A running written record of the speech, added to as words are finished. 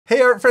Hey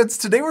art friends,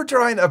 today we're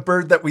drawing a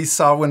bird that we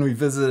saw when we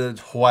visited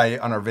Hawaii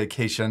on our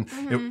vacation.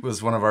 It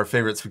was one of our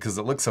favorites because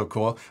it looks so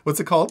cool.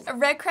 What's it called? A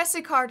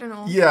red-crested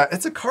cardinal. Yeah,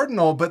 it's a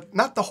cardinal, but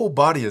not the whole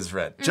body is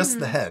red, just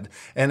the head.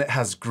 And it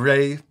has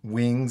gray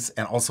wings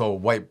and also a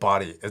white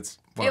body.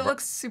 It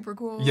looks super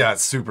cool. Yeah,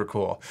 it's super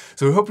cool.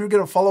 So we hope you're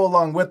going to follow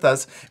along with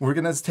us. We're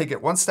going to take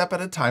it one step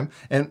at a time,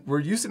 and we're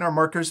using our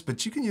markers,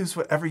 but you can use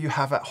whatever you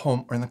have at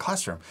home or in the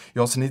classroom.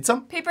 You also need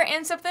some paper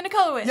and something to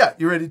color with. Yeah,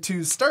 you ready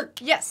to start?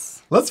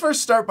 Yes. Let's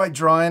first start by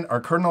drawing our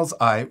cardinal's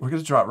eye. We're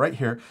going to draw it right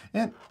here,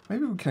 and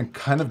maybe we can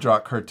kind of draw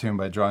it cartoon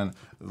by drawing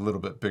a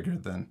little bit bigger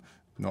than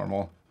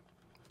normal.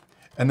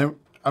 And then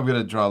I'm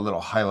going to draw a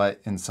little highlight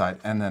inside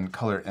and then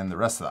color in the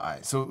rest of the eye.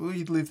 So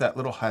we leave that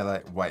little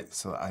highlight white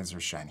so the eyes are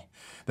shiny.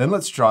 Then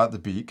let's draw the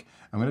beak.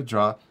 I'm going to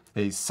draw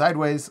a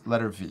sideways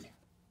letter V.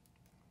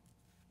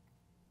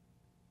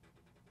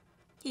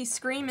 He's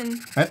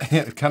screaming.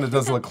 It kind of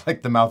does look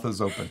like the mouth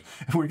is open.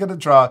 We're going to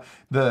draw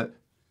the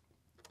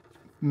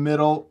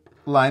middle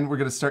line. We're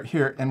going to start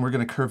here and we're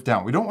going to curve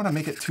down. We don't want to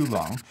make it too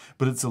long,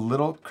 but it's a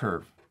little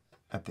curve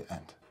at the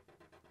end.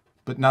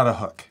 But not a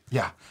hook.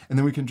 Yeah. And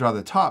then we can draw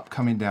the top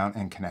coming down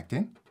and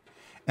connecting.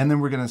 And then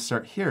we're going to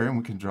start here and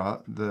we can draw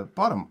the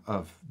bottom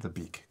of the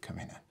beak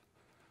coming in.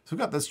 So we've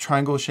got this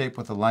triangle shape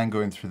with a line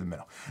going through the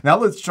middle. Now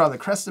let's draw the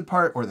crested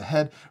part or the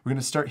head. We're going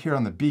to start here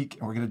on the beak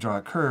and we're going to draw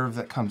a curve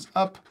that comes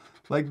up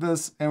like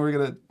this. And we're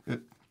going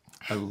to,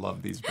 I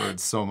love these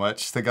birds so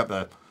much. They got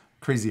the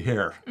crazy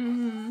hair.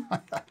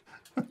 A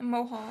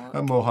mohawk.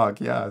 A mohawk,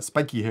 yeah,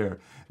 spiky hair.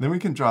 Then we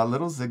can draw a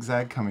little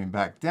zigzag coming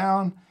back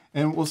down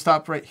and we'll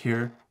stop right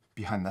here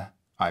behind the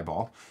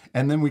eyeball.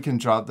 And then we can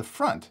draw the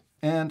front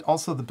and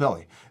also the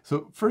belly.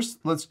 So first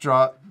let's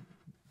draw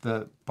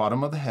the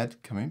bottom of the head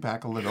coming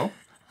back a little.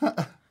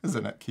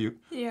 Isn't that cute?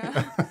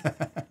 Yeah.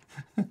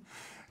 And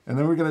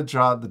then we're going to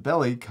draw the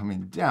belly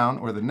coming down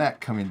or the neck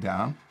coming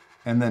down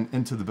and then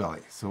into the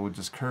belly. So we'll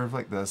just curve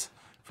like this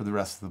for the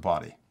rest of the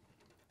body.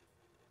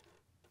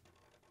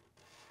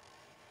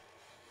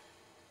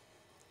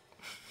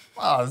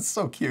 Wow, it's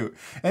so cute.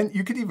 And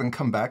you could even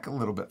come back a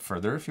little bit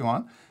further if you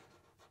want.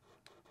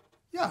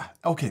 Yeah.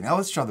 Okay, now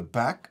let's draw the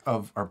back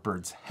of our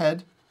bird's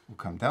head. We'll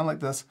come down like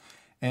this.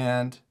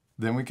 And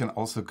then we can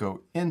also go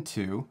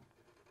into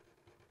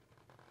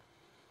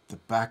the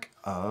back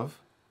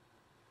of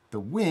the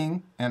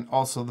wing and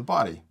also the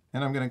body.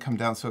 And I'm going to come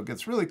down so it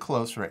gets really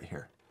close right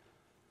here.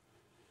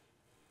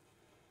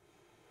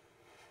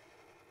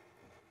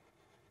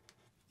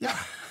 Yeah.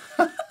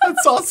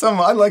 That's awesome.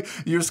 I like,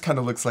 yours kind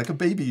of looks like a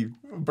baby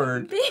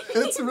bird.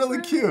 It's really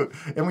cute.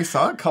 And we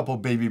saw a couple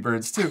baby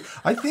birds too.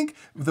 I think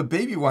the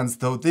baby ones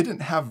though, they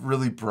didn't have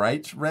really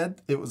bright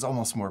red. It was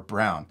almost more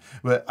brown,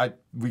 but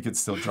we could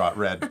still draw it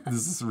red.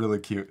 This is really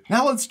cute.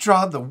 Now let's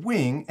draw the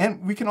wing,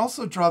 and we can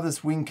also draw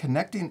this wing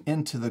connecting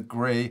into the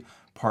gray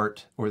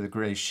part or the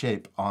gray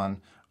shape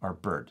on our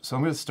bird. So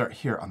I'm going to start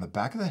here on the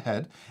back of the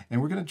head,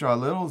 and we're going to draw a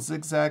little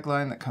zigzag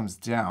line that comes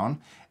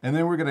down, and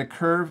then we're going to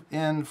curve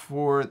in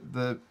for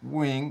the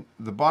wing,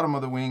 the bottom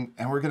of the wing,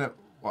 and we're going to,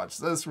 watch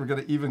this, we're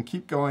going to even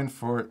keep going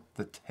for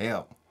the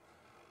tail.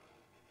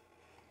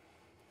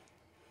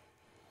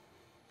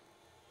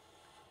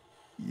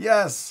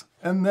 Yes,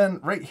 and then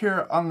right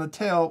here on the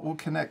tail, we'll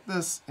connect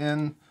this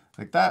in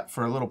like that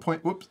for a little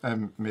point. Whoops, I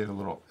made a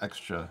little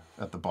extra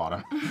at the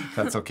bottom.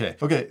 That's okay.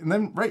 Okay, and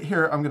then right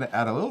here, I'm going to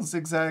add a little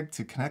zigzag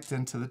to connect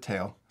into the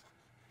tail.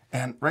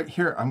 And right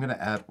here, I'm going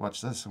to add,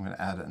 watch this, I'm going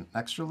to add an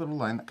extra little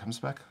line that comes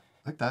back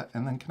like that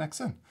and then connects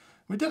in.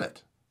 We did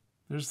it.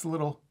 There's the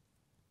little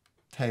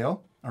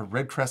tail, our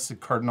red-crested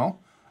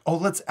cardinal. Oh,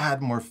 let's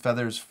add more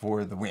feathers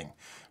for the wing.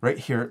 Right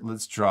here,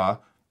 let's draw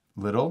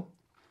little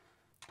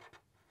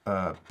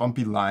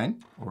bumpy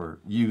line or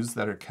U's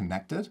that are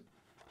connected.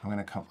 I'm going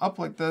to come up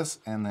like this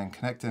and then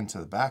connect into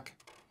the back.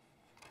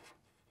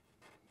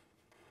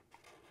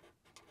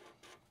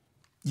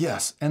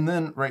 Yes, and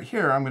then right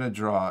here, I'm going to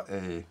draw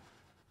a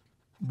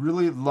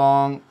really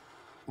long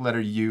letter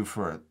U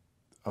for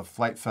a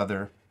flight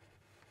feather.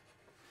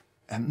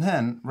 And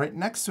then right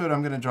next to it,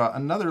 I'm going to draw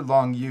another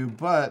long U,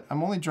 but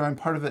I'm only drawing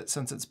part of it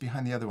since it's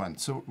behind the other one.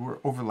 So we're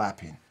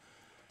overlapping.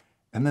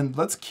 And then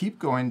let's keep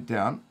going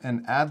down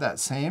and add that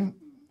same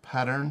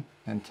pattern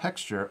and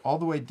texture all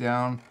the way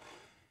down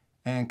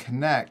and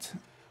connect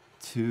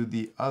to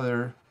the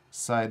other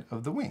side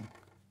of the wing.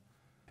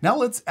 Now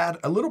let's add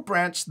a little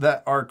branch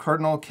that our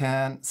cardinal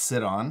can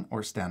sit on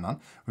or stand on.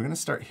 We're going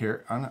to start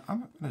here. I'm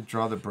going to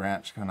draw the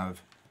branch kind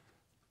of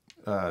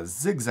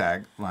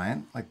zigzag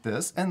line like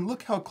this. And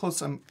look how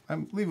close I'm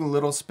leaving a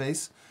little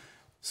space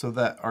so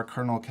that our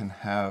cardinal can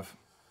have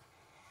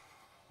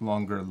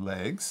longer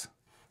legs.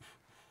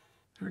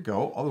 Here we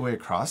go, all the way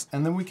across.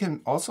 And then we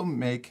can also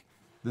make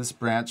this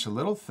branch a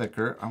little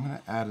thicker. I'm going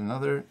to add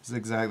another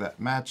zigzag that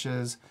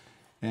matches,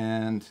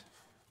 and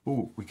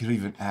ooh, we could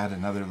even add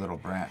another little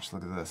branch.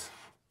 Look at this.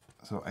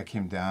 So I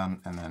came down,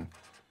 and then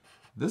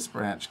this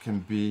branch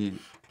can be,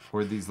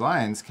 or these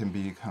lines can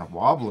be kind of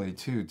wobbly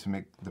too to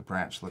make the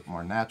branch look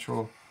more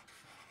natural.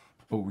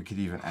 Oh, we could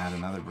even add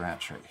another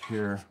branch right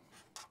here.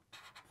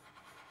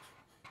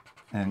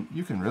 And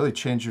you can really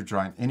change your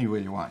drawing any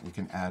way you want. You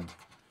can add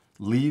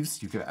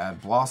leaves, you could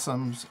add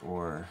blossoms,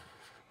 or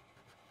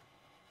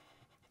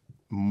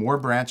more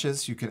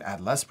branches. You could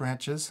add less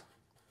branches.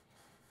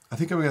 I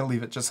think I'm going to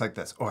leave it just like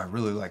this. Oh, I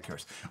really like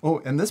yours. Oh,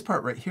 and this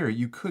part right here,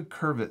 you could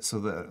curve it so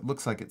that it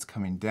looks like it's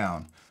coming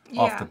down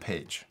off the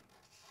page.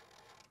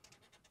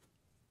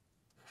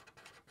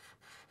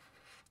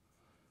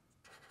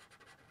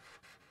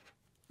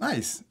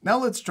 Nice. Now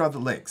let's draw the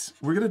legs.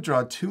 We're going to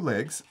draw 2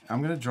 legs.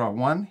 I'm going to draw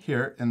one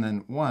here, and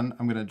then one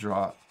I'm going to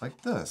draw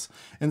like this.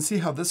 And see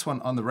how this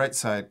one on the right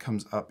side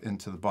comes up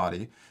into the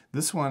body.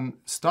 This one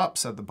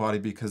stops at the body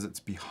because it's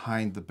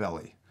behind the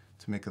belly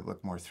to make it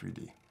look more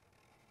 3D.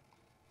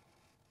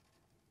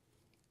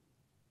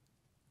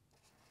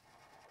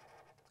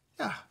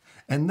 Yeah.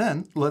 And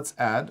then let's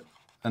add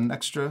an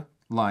extra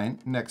line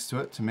next to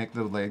it to make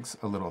the legs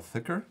a little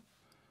thicker.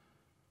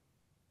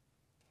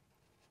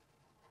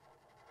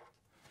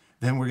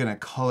 Then we're going to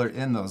color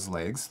in those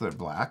legs, they're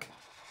black.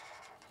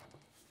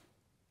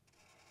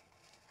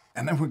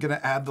 And then we're going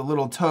to add the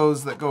little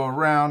toes that go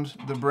around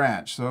the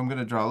branch. So I'm going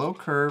to draw a little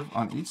curve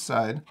on each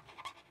side,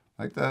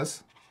 like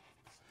this.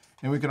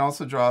 And we can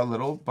also draw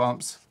little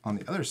bumps on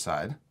the other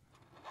side.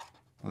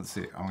 Let's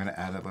see, I'm going to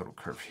add a little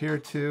curve here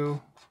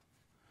too.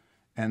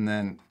 And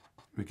then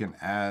we can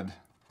add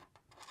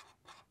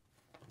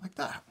like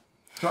that.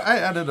 So I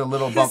added a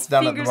little bump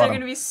down at the bottom. His fingers are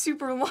going to be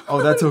super long.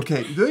 Oh, that's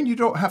okay. Then you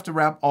don't have to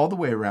wrap all the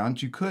way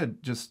around. You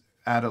could just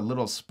add a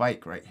little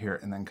spike right here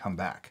and then come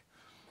back.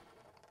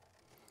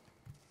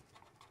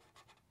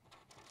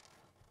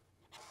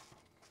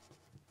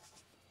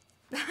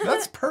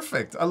 That's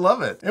perfect. I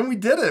love it. And we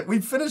did it. We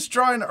finished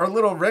drawing our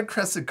little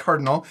red-crested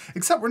cardinal,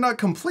 except we're not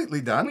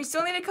completely done. We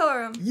still need to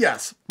color them.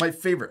 Yes, my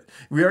favorite.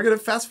 We are going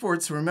to fast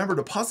forward, so remember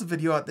to pause the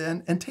video at the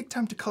end and take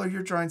time to color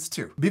your drawings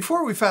too.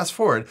 Before we fast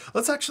forward,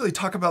 let's actually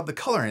talk about the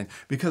coloring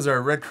because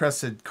our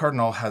red-crested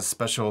cardinal has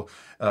special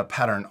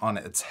pattern on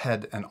its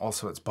head and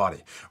also its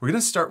body. We're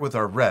going to start with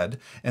our red,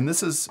 and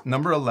this is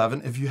number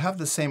 11. If you have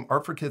the same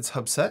Art for Kids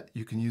hub set,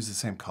 you can use the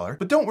same color.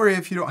 But don't worry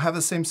if you don't have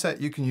the same set,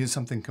 you can use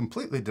something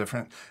completely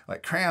different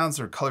like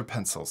crayons or colored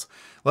pencils.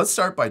 Let's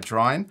start by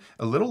drawing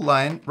a little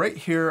line right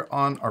here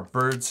on our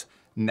bird's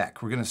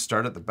neck. We're going to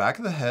start at the back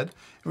of the head,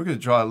 and we're going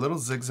to draw a little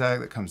zigzag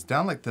that comes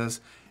down like this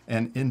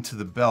and into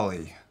the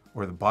belly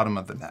or the bottom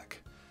of the neck.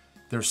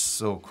 They're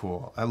so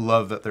cool. I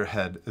love that their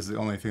head is the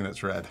only thing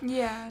that's red.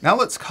 Yeah. Now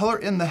let's color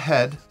in the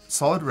head,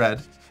 solid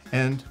red,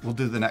 and we'll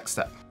do the next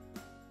step.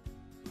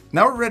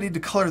 Now we're ready to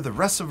color the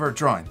rest of our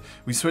drawing.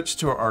 We switch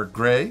to our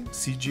gray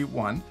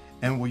CG1,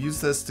 and we'll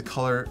use this to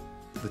color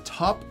the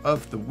top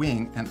of the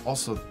wing and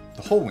also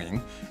the whole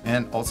wing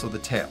and also the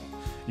tail.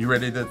 You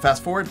ready to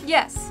fast forward?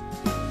 Yes.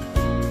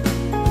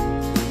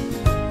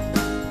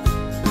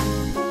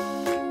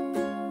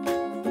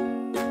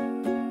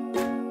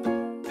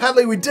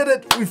 Hadley, we did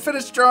it! We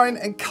finished drawing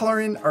and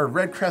coloring our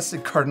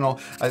red-crested cardinal.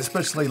 I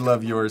especially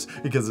love yours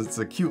because it's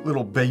a cute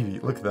little baby.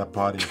 Look at that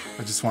body.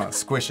 I just want to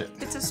squish it.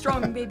 It's a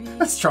strong baby.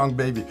 A strong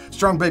baby.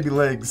 Strong baby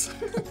legs.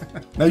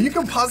 Now you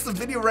can pause the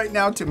video right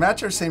now to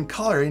match our same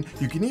coloring.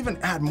 You can even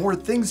add more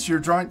things to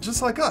your drawing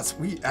just like us.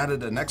 We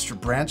added an extra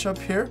branch up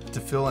here to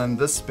fill in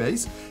this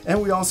space,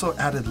 and we also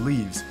added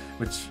leaves,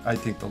 which I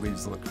think the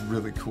leaves look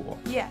really cool.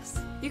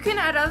 Yes. You can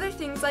add other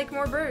things like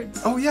more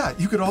birds. Oh yeah,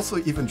 you could also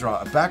even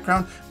draw a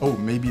background. Oh,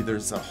 maybe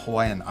there's a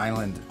Hawaiian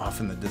island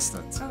off in the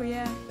distance. Oh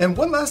yeah. And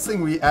one last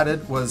thing we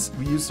added was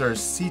we used our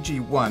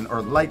CG1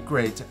 or light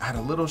gray to add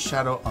a little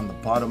shadow on the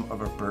bottom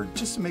of our bird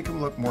just to make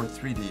him look more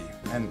 3D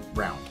and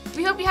round.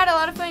 We hope you had a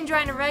lot of fun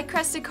drawing a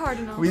red-crested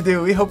cardinal. We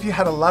do. We hope you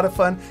had a lot of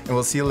fun, and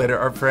we'll see you later,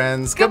 our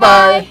friends.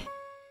 Goodbye.